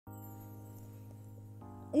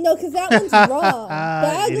No, because that one's wrong.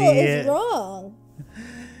 Bagel Idiot. is wrong.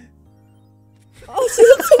 Oh, she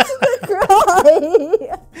looks like she's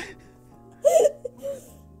gonna cry.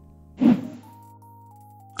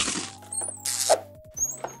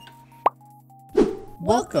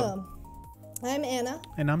 Welcome. I'm Anna.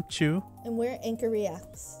 And I'm Chu. And we're Anchor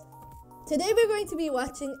Reacts. Today we're going to be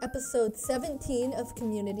watching episode 17 of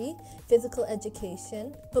Community, Physical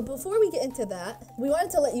Education. But before we get into that, we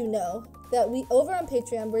wanted to let you know that over on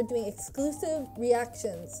Patreon, we're doing exclusive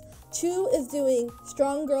reactions. Chu is doing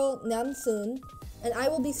Strong Girl Namsoon, and I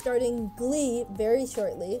will be starting Glee very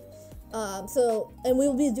shortly. And we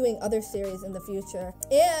will be doing other series in the future.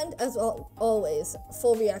 And as always,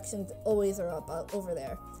 full reactions always are up over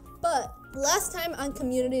there. But last time on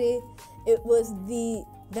Community, it was the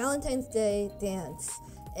Valentine's Day dance,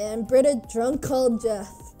 and Britta drunk called Jeff,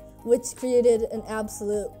 which created an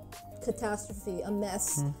absolute catastrophe, a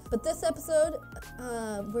mess. But this episode,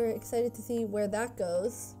 we're excited to see where that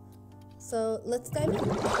goes. So let's dive in.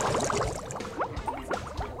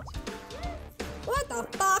 What the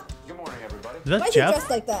fuck? Good morning, everybody. Is that Why'd you Jeff? dress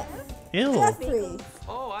like that? Ew. Jeffrey,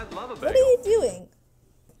 Oh, I'd love a bagel. what are you doing?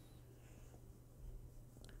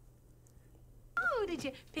 Oh, did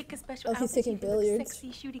you pick a special Oh, he's outfit taking for the billiards.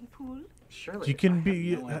 sexy shooting pool? Surely. You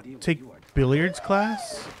can take billiards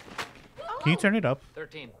class? Can you turn it up?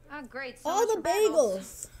 13. Oh, great. So All much the for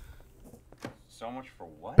bagels. So much for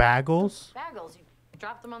what? Bagels? Bagels. You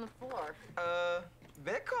dropped them on the floor.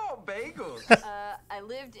 They're called bagels. I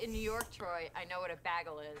lived in New York, Troy. I know what a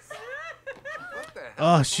bagel is. What the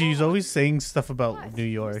hell? Oh, she's always saying stuff about What? New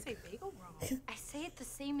York. You say bagel wrong. I say it the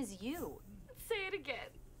same as you. Say it again.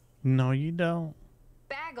 No, you don't.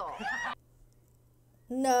 Bagel.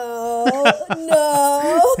 No,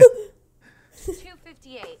 no.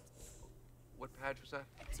 258. What patch was that?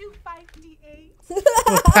 258.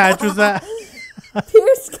 What patch was that?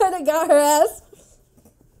 Pierce kind of got her ass.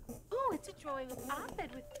 Oh, it's a drawing of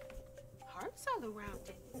Abed with hearts all around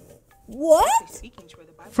it. What?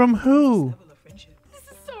 From who? This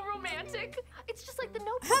is so romantic. It's just like the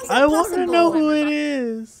Notebook. I want to know who it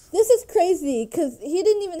is. This is crazy because he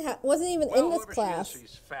didn't even wasn't even in this whoever class. She is,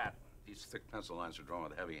 she's fat. These thick pencil lines are drawn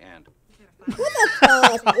with a heavy hand.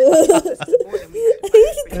 Fuck. He's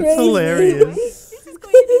crazy. That's hilarious. This is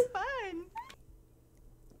going to be fun.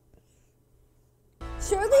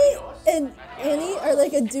 Shirley and Annie are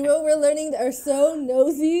like a duo we're learning that are so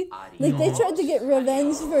nosy. Like they tried to get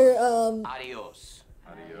revenge for Adios.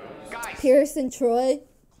 Pierce and Troy.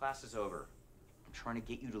 Class is over. I'm trying to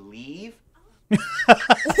get you to leave.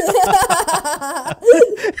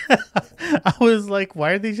 I was like,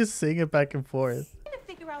 why are they just saying it back and forth? I'm trying to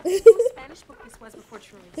figure out whose Spanish book this was before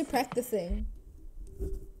Troy's. They're practicing.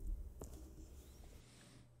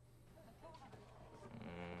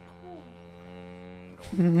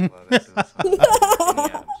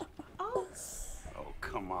 Oh,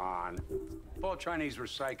 come on. If all Chinese were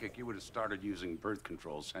psychic, you would have started using birth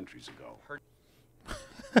control centuries ago.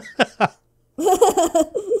 Right.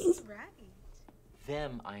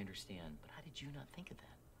 Them, I understand, but how did you not think of that?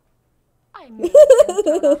 I may have been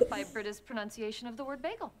thrown off by Britta's pronunciation of the word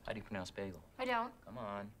bagel. How do you pronounce bagel? I don't. Come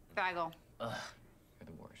on. Bagel. Ugh, you're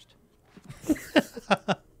the worst.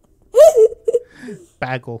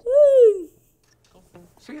 Bagel.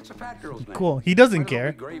 See, it's a fat girl's name. Cool. He doesn't Might as well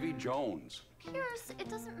care. be Gravy Jones. Pierce, it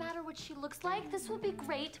doesn't matter what she looks like. This will be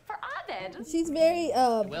great for Abed. She's very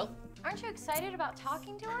Well, Aren't you excited about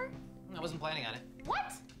talking to her? I wasn't planning on it.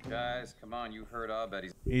 What? Guys, come on, you heard Abed.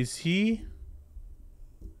 He's Is he?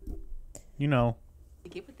 You know.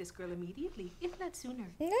 Get with this girl immediately, if not sooner.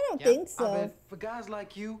 I don't think so. Abed, for guys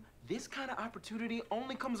like you, this kind of opportunity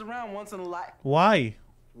only comes around once in a Why?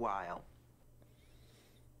 while.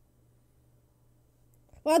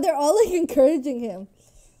 Wow, they're all like encouraging him.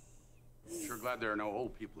 Sure glad there are no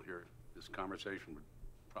old people here. This conversation would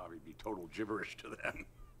probably be total gibberish to them.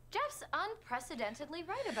 Jeff's unprecedentedly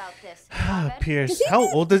right about this. Ah, Abed. Pierce, how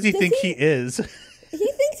old does he think he is? He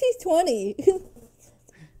thinks he's 20.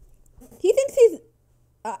 He thinks he's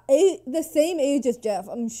the same age as Jeff,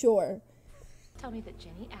 I'm sure. Tell me that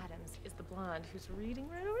Jenny Adams is the blonde who's reading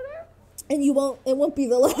right over there? And it won't be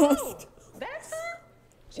the last. That's her?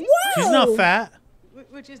 Wow! She's not fat.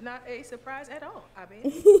 Which is not a surprise at all, I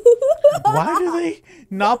mean. Why do they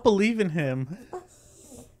not believe in him?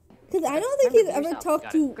 Because I don't think he's Remember ever yourself. talked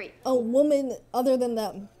Got to it. Great. a woman other than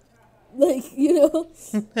them. Like, you know?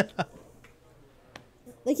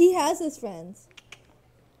 Like, he has his friends.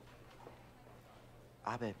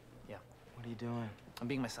 Abed, Yeah, what are you doing? I'm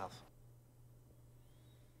being myself.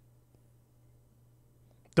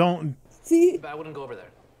 Don't. See? But I wouldn't go over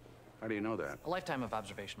there. How do you know that? A lifetime of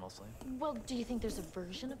observation, mostly. Well, do you think there's a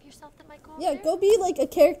version of yourself that might go Yeah, there? go be like a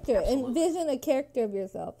character. Absolutely. Envision a character of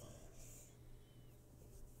yourself.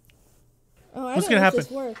 Oh, I What's don't know gonna if this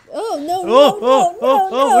happen? works. Oh, no,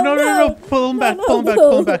 No. Pull him back. Pull him back.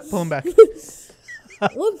 Pull him back. Pull him back.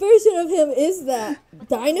 What version of him is that?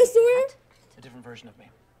 Dinosaur? It's a different version of me.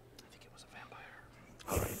 I think it was a vampire.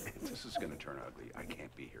 All right, if this is going to turn ugly, I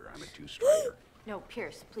can't be here. I'm a two-striker. No,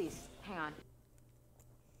 Pierce, please, hang on.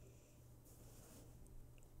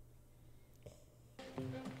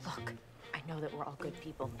 Look, I know that we're all good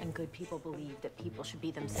people, and good people believe that people should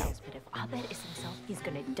be themselves, but if Abed is himself, he's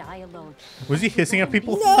gonna die alone. Was he hissing at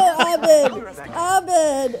people? No, Abed.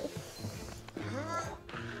 Abed.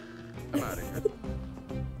 I'm out of here.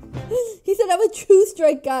 He said I'm a true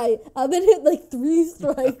strike guy. Abed hit like 3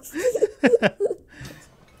 strikes.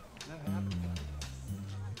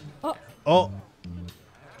 Oh.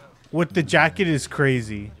 With the jacket is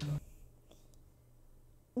crazy.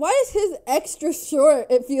 Why is his extra short,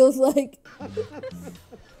 it feels like?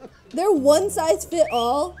 They're one size fit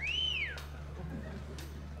all.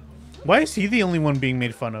 Why is he the only one being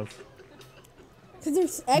made fun of? Because they're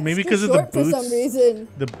extra Maybe because of the short for boots. some reason.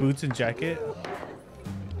 The boots and jacket.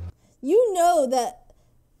 You know that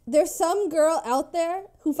there's some girl out there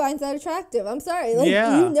who finds that attractive. I'm sorry. Like,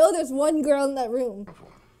 Yeah. you know there's one girl in that room.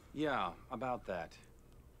 Yeah, about that.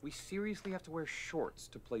 We seriously have to wear shorts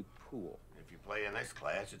to play pool. If you play in this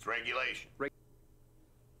class, it's regulation.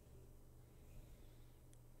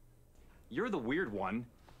 You're the weird one.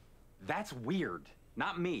 That's weird,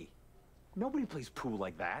 not me. Nobody plays pool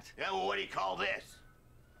like that. Yeah, well, what do you call this?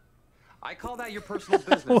 I call that your personal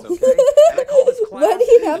business, okay? And I call this class Why do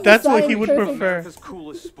you have to That's what sign he would perfect? prefer. America's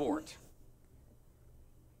coolest sport.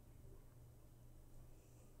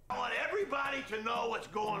 I want everybody to know what's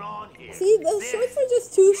going on here. See, those shorts are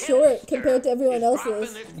just too short compared to everyone Is else's.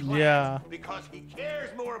 dropping this class Yeah. Because he cares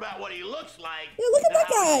more about what he looks like. Yeah, look at than that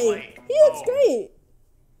how guy. plays. He looks great.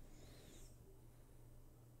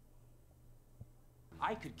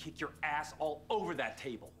 I could kick your ass all over that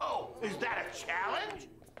table. Oh, is that a challenge?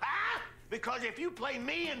 Huh? Because if you play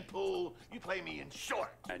me in pool, you play me in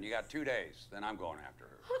short. And you got 2 days, then I'm going after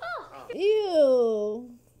her. Ew.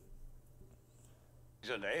 He's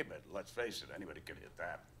an A, but let's face it, anybody could hit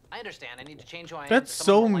that. I understand. I need to change who I am. That's to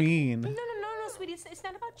someone so more like- mean. No, sweetie, it's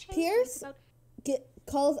not about change. Pierce It's about...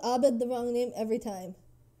 calls Abed the wrong name every time.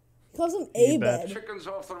 He calls him Abed. Abed. Chickens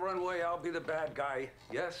off the runway, I'll be the bad guy.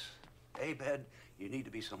 Yes, Abed, you need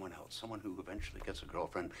to be someone else, someone who eventually gets a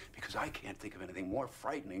girlfriend, because I can't think of anything more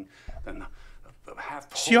frightening than a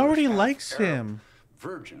half She already Polish, half likes Arab him.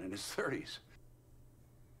 virgin in his 30s.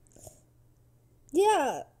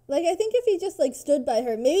 Yeah, like I think if he just like stood by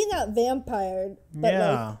her, maybe not vampire, but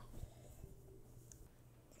Yeah. like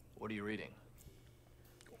What are you reading?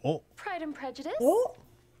 Oh. Pride and Prejudice? oh,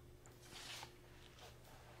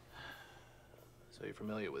 So you're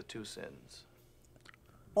familiar with 2 sins.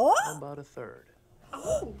 oh, How about a third?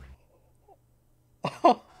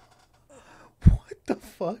 What the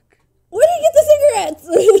fuck? where do you get the cigarettes?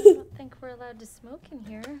 I don't think we're allowed to smoke in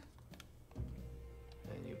here.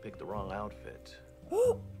 And you picked the wrong outfit,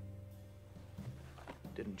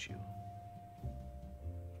 didn't you?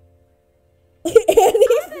 Annie,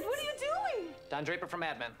 What are you doing? Don Draper from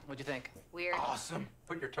Mad Men. What'd you think? Weird. Awesome.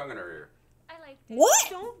 Put your tongue in her ear. I like it. what?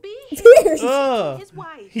 Don't be Pierce. Ugh. his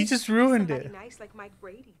wife. He just ruined Somebody it. nice like Mike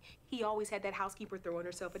Brady. He always had that housekeeper throwing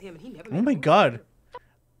herself at him, and he never. Oh let my her go. god.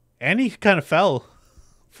 Annie kind of fell.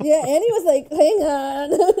 Yeah, Annie was like, hang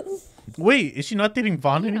on. Wait, is she not dating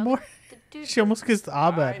Vaughn anymore? The dude She almost kissed I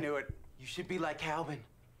Abed. knew it. You should be like Calvin.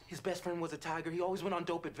 His best friend was a tiger. He always went on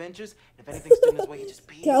dope adventures. And if anything stood in his way, he just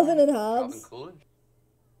beat Calvin and Calvin Hobbes. Coolidge.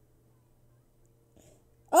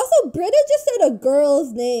 Also, Britta just said a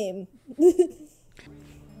girl's name.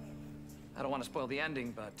 I don't want to spoil the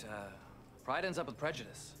ending, but Pride ends up with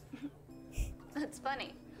prejudice. That's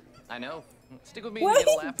funny. I know. Stick with me Why and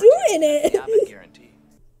you'll are you laugh or two. doing it? The Abed guarantee.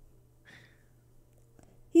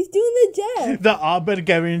 He's doing the jab. The Abed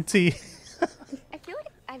guarantee. I feel like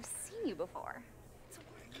I've seen you before.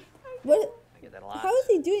 What? I get that a lot. How is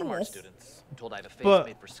he doing from art this? students. I'm told I have a face But-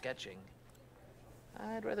 made for sketching.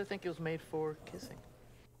 I'd rather think it was made for kissing.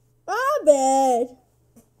 Abed.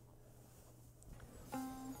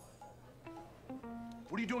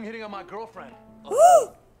 What are you doing hitting on my girlfriend? It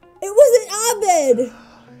wasn't Abed.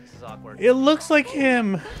 This is awkward. It looks like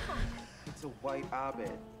him. It's a white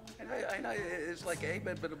Abed. I know it's like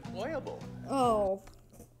Abed, but employable. Oh.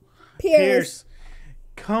 Pierce. Pierce.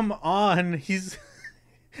 Come on. His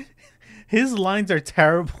lines are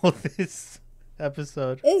terrible this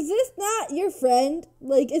episode. Is this not your friend?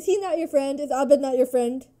 Like, is he not your friend? Is Abed not your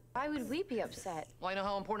friend? Why would we be upset? Well, I know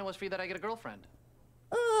how important it was for you that I get a girlfriend.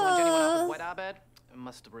 So when Jenny went out with White Abed, it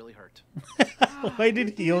must have really hurt. Why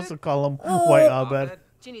did he also call him White Abed?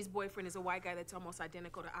 Jenny's boyfriend is a white guy that's almost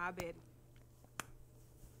identical to Abed.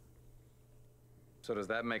 So does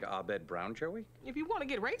that make Abed brown, Joey? If you want to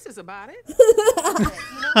get racist about it. You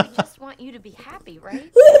know, we just want you to be happy,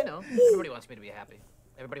 right? I know. Everybody wants me to be happy.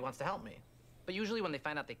 Everybody wants to help me. But usually when they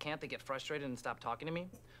find out they can't, they get frustrated and stop talking to me.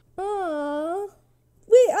 Aww.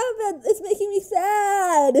 Wait, Abed, it's making me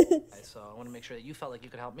sad. So I want to make sure that you felt like you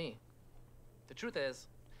could help me. The truth is,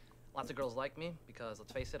 lots of girls like me because,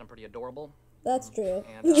 let's face it, I'm pretty adorable. That's true.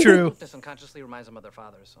 And True. This unconsciously reminds them of their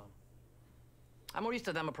fathers, so I'm more used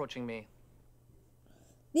to them approaching me.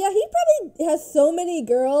 Yeah, he probably has so many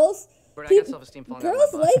girls. But I got self-esteem falling out of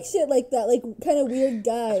Girls my butt. like shit like that, like kind of weird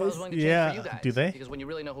guys. That's why I was willing to change Yeah, for you guys. do they? Because when you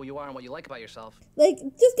really know who you are and what you like about yourself. Like,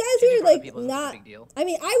 just guys who Changing are for other like people isn't such a not. big deal. I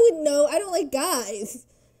mean, I wouldn't know. I don't like guys,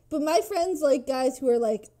 but my friends like guys who are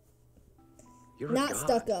like You're a not god.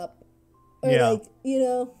 stuck up, or Yeah. like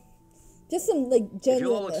just some like If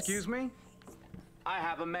you'll all genuineness. excuse me, I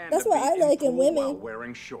have a man. That's to what beat I in like in pool women. while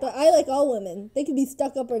wearing shorts. But I like all women. They can be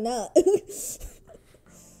stuck up or not.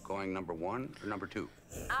 Going number 1 or number 2?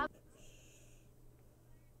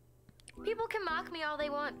 People can mock me all they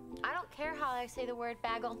want. I don't care how I say the word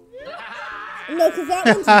bagel. No, because that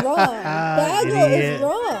one's wrong. Bagel is Idiot.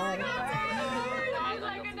 wrong.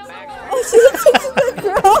 Oh, she looks like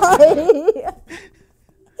cry.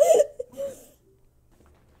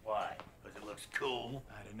 Why? Because it looks cool?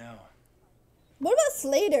 I don't know. What about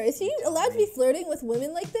Slater? Is he allowed to be flirting with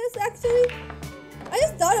women like this, actually? I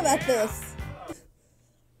just thought about this.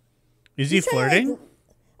 Is he He's trying to, flirting?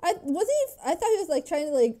 I thought he was like trying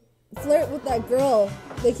to like flirt with that girl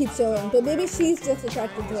they keep showing, but maybe she's just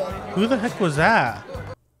attracted to him. Who the heck was that?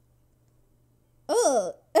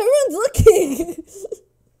 Oh, everyone's looking.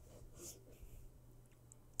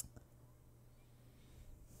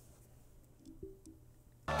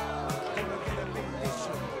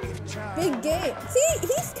 Big game. See,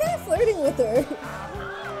 he's kind of flirting with her.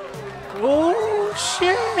 Oh,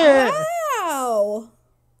 shit. Wow.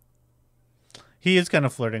 He is kind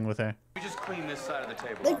of flirting with her. We just clean this side of the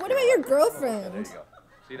table. Like, what about your girlfriend? There you go.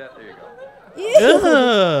 See that? There you go. Ew.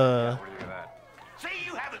 Ugh. What do you think of that? See,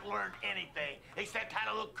 you haven't learned anything except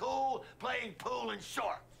how to look cool playing pool in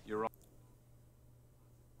shorts. You're wrong.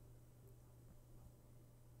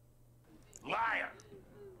 Liar.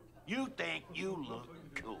 You think you look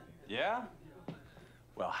cool. Yeah?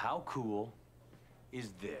 Well, how cool is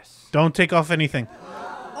this? Don't take off anything.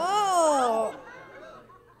 Oh.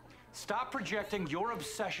 Stop projecting your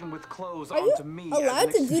obsession with clothes Are you onto me. allowed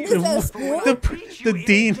as an to do this at excuse school? for what I teach you The in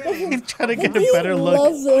dean game. is trying to get a He better look.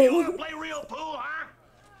 loves You him. want to play real pool, huh?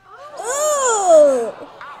 Oh.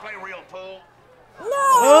 I'll play real pool.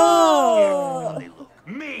 Oh. No.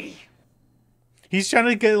 Me! He's trying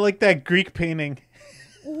to get like that Greek painting.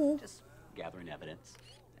 Just gathering evidence.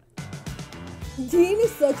 Dean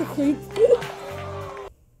is such a creep.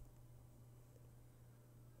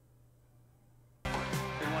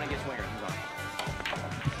 Everyone against Winger.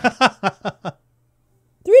 Who's on?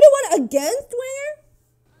 3-1 against Winger?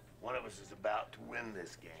 One of us is about to win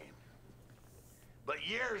this game. But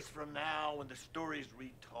years from now, when the story's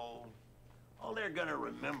retold, all they're gonna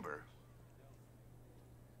remember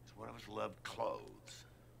is one of us loved clothes,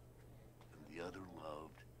 and the other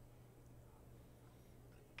loved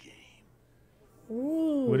the game.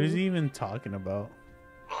 Ooh. What is he even talking about?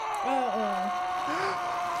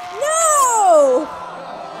 No!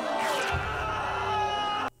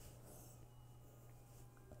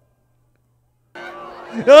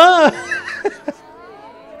 Ah!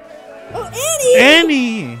 Oh, Annie!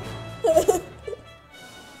 Annie!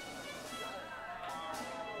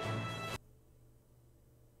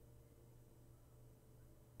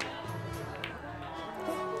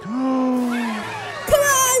 Come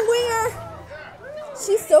on, Winger!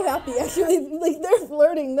 She's so happy, actually. Like, they're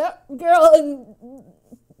flirting. That girl in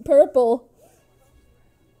purple.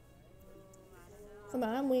 Come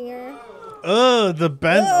on, Winger. Oh, the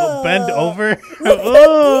bend bend over. Look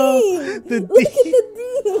Oh, at the Dean! Look at Dean.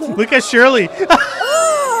 the Dean! Look at Shirley.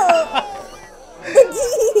 Oh! The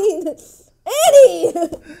Dean! Annie!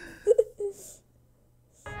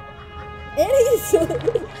 Annie's...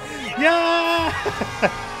 Yeah.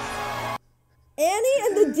 Annie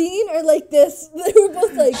and the Dean are like this. They were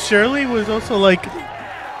both like... Shirley was also like, Look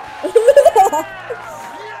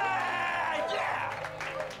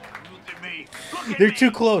at me. Look at they're me. too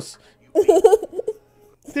close.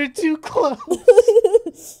 They're too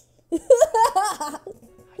close. I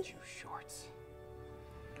choose shorts.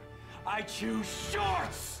 I choose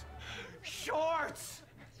shorts! Shorts!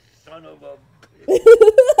 son of a bitch.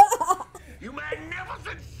 You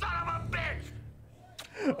magnificent son of a bitch!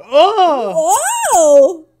 Oh!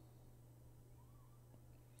 Whoa!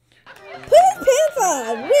 Put his pants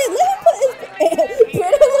on. Wait, let him put his pants.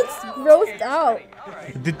 Britta looks grossed out.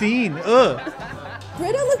 The dean. Ugh.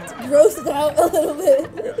 Britta looked grossed out a little bit.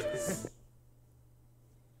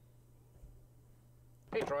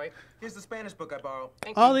 Hey, Troy. Here's the Spanish book I borrowed.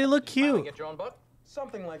 Oh, they look Finally cute. get your own book?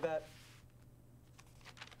 Something like that.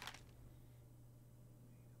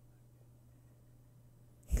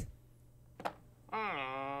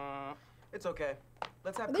 It's okay.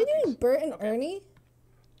 Let's have Are they doing Bert and Ernie?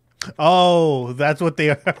 Oh, that's what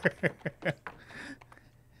they are.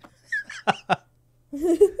 My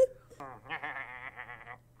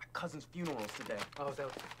cousin's funeral's today. Oh, that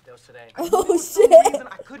was today. Oh, For some shit. reason,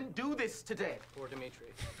 I couldn't do this today. Poor Dimitri.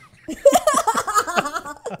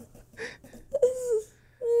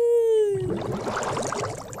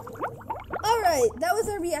 Alright, that was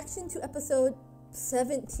our reaction to episode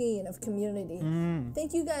 17 of Community.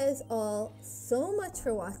 Thank you guys all so much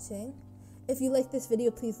for watching. If you like this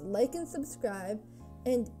video, please like and subscribe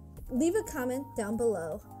and leave a comment down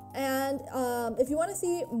below. And if you want to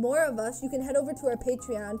see more of us, you can head over to our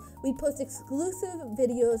Patreon. We post exclusive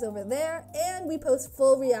videos over there, and we post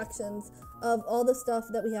full reactions of all the stuff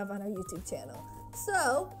that we have on our YouTube channel.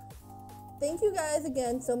 So, thank you guys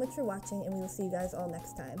again so much for watching, and we will see you guys all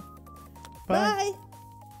next time. Bye. Bye.